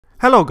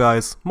Hello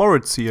guys,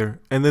 Moritz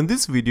here, and in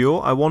this video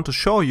I want to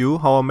show you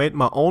how I made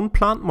my own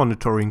plant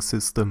monitoring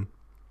system.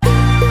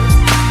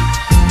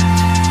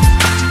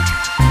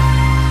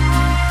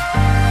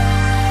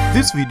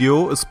 This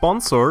video is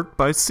sponsored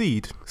by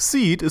Seeed.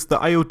 Seeed is the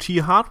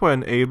IoT hardware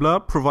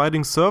enabler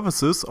providing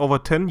services over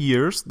 10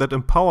 years that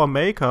empower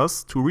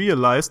makers to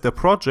realize their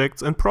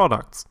projects and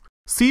products.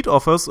 Seeed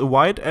offers a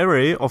wide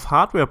array of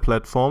hardware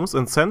platforms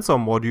and sensor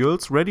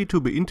modules ready to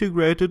be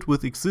integrated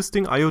with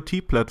existing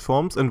IoT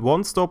platforms and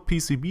one-stop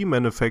PCB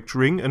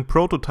manufacturing and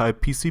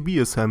prototype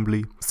PCB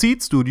assembly.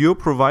 Seeedstudio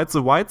provides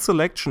a wide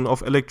selection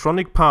of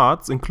electronic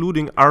parts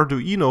including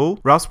Arduino,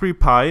 Raspberry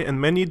Pi and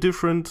many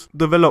different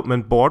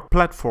development board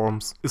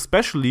platforms.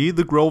 Especially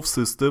the Grove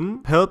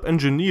system help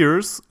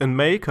engineers and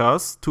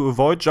makers to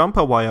avoid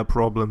jumper wire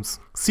problems.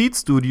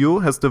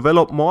 Seeedstudio has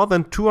developed more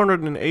than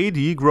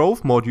 280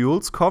 Grove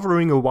modules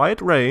covering a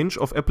wide range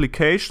of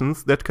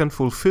applications that can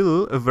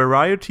fulfill a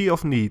variety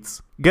of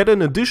needs. Get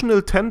an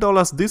additional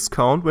 $10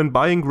 discount when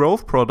buying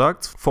Grove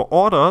products for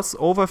orders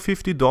over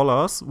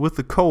 $50 with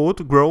the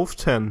code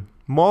GROVE10.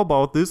 More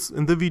about this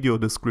in the video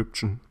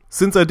description.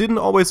 Since I didn't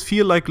always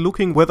feel like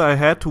looking whether I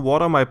had to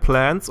water my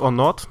plants or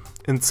not,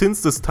 and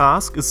since this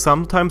task is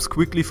sometimes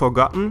quickly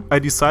forgotten, I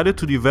decided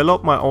to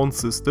develop my own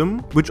system,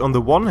 which on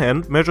the one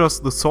hand measures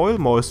the soil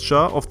moisture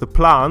of the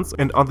plants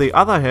and on the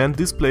other hand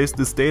displays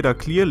this data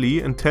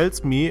clearly and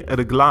tells me at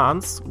a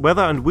glance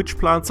whether and which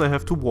plants I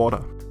have to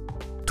water.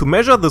 To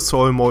measure the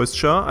soil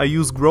moisture, I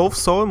use Grove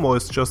soil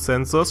moisture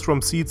sensors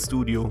from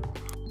Seeedstudio.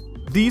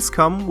 These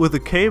come with a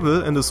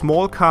cable and a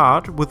small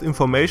card with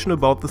information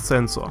about the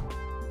sensor.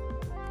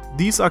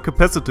 These are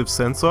capacitive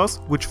sensors,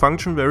 which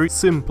function very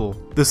simple.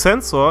 The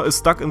sensor is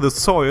stuck in the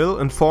soil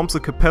and forms a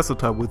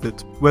capacitor with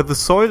it, where the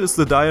soil is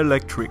the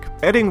dielectric.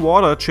 Adding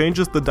water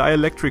changes the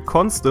dielectric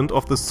constant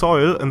of the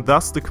soil and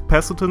thus the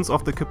capacitance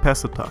of the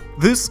capacitor.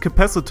 This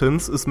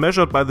capacitance is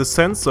measured by the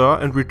sensor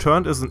and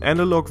returned as an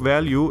analog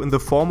value in the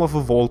form of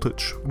a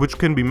voltage, which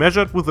can be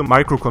measured with a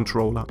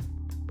microcontroller.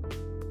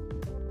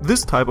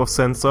 This type of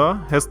sensor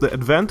has the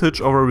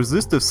advantage over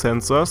resistive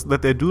sensors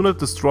that they do not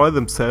destroy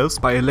themselves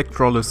by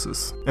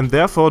electrolysis and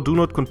therefore do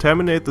not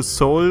contaminate the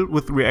soil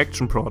with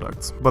reaction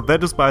products, but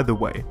that is by the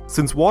way.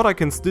 Since water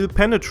can still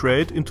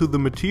penetrate into the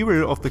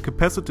material of the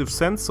capacitive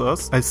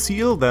sensors, I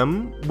seal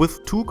them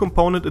with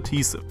two-component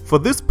adhesive. For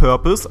this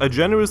purpose I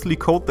generously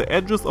coat the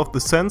edges of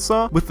the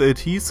sensor with the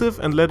adhesive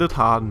and let it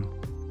harden.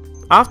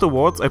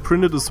 Afterwards I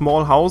printed a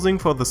small housing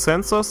for the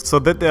sensors so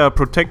that they are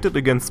protected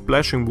against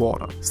splashing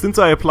water. Since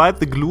I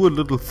applied the glue a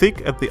little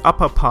thick at the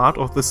upper part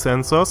of the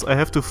sensors, I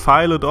have to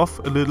file it off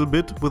a little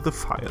bit with a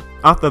file.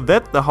 After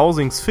that the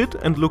housings fit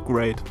and look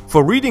great.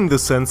 For reading the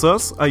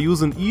sensors I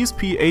use an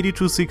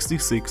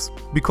ESP8266.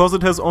 Because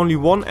it has only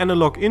one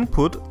analog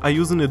input, I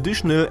use an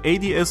additional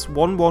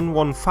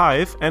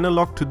ADS1115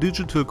 analog to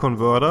digital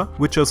converter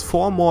which has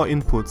 4 more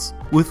inputs.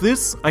 With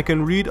this I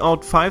can read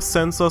out 5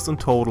 sensors in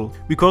total.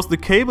 Because the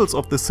cables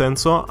of the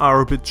sensor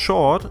are a bit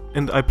short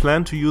and I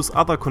plan to use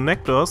other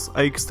connectors,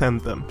 I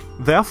extend them.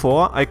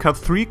 Therefore I cut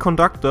 3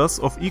 conductors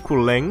of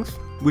equal length,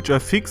 which I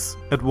fix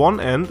at one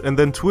end and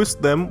then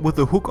twist them with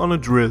a hook on a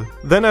drill.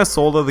 Then I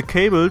solder the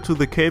cable to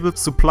the cable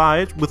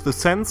supplied with the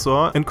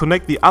sensor and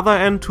connect the other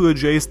end to a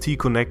JST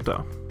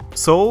connector.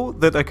 So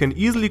that I can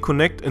easily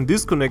connect and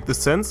disconnect the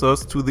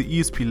sensors to the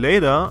ESP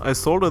later, I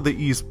solder the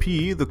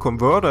ESP, the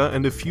converter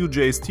and a few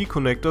JST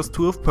connectors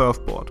to a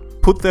perf board.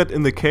 Put that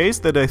in the case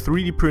that I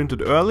 3D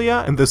printed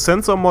earlier and the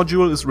sensor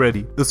module is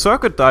ready. The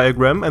circuit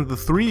diagram and the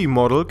 3D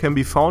model can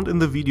be found in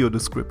the video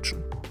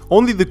description.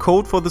 Only the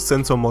code for the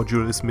sensor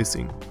module is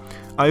missing.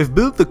 I have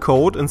built the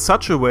code in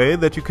such a way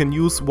that you can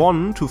use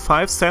 1 to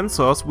 5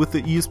 sensors with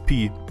the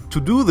ESP. To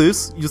do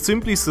this, you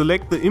simply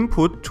select the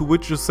input to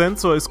which your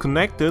sensor is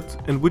connected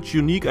and which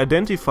unique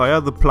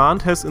identifier the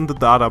plant has in the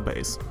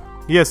database.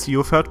 Yes, you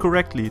have heard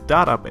correctly,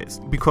 database.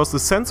 Because the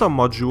sensor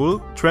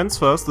module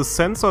transfers the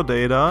sensor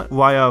data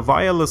via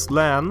wireless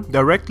LAN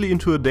directly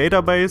into a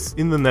database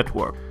in the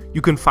network.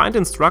 You can find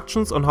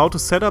instructions on how to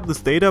set up this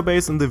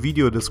database in the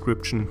video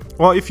description.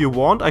 Or if you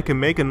want, I can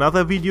make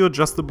another video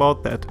just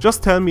about that.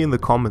 Just tell me in the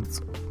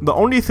comments. The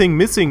only thing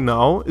missing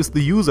now is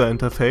the user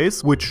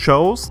interface, which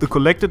shows the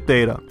collected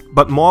data.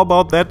 But more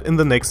about that in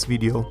the next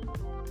video.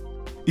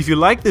 If you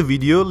liked the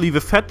video, leave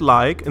a fat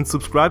like and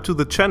subscribe to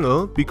the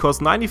channel, because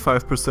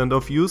 95%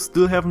 of you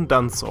still haven't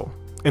done so.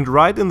 And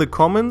write in the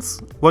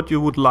comments what you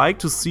would like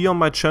to see on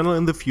my channel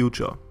in the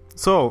future.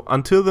 So,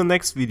 until the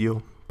next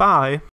video. Bye!